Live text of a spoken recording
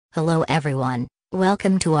Hello everyone,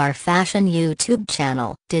 welcome to our fashion YouTube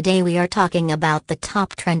channel. Today we are talking about the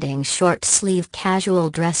top trending short sleeve casual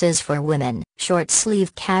dresses for women. Short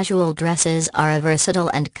sleeve casual dresses are a versatile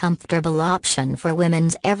and comfortable option for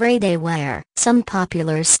women's everyday wear. Some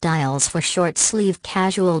popular styles for short sleeve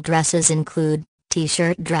casual dresses include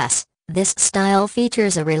t-shirt dress. This style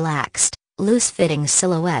features a relaxed, loose-fitting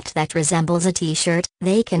silhouette that resembles a t-shirt.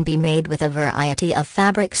 They can be made with a variety of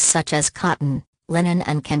fabrics such as cotton, linen,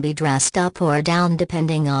 and can be dressed up or down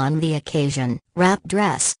depending on the occasion. Wrap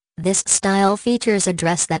dress. This style features a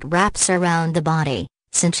dress that wraps around the body,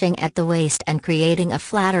 cinching at the waist and creating a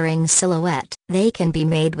flattering silhouette. They can be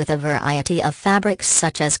made with a variety of fabrics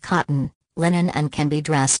such as cotton, linen, and can be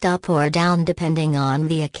dressed up or down depending on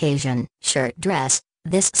the occasion. Shirt dress.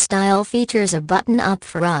 This style features a button-up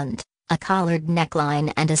front, a collared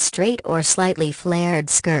neckline, and a straight or slightly flared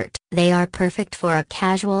skirt. They are perfect for a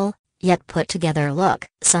casual, yet put-together look.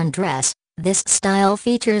 Sundress. This style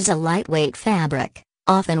features a lightweight fabric,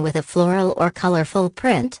 often with a floral or colorful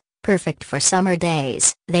print, perfect for summer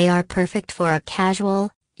days. They are perfect for a casual,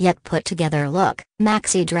 yet put-together look.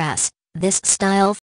 Maxi dress. This style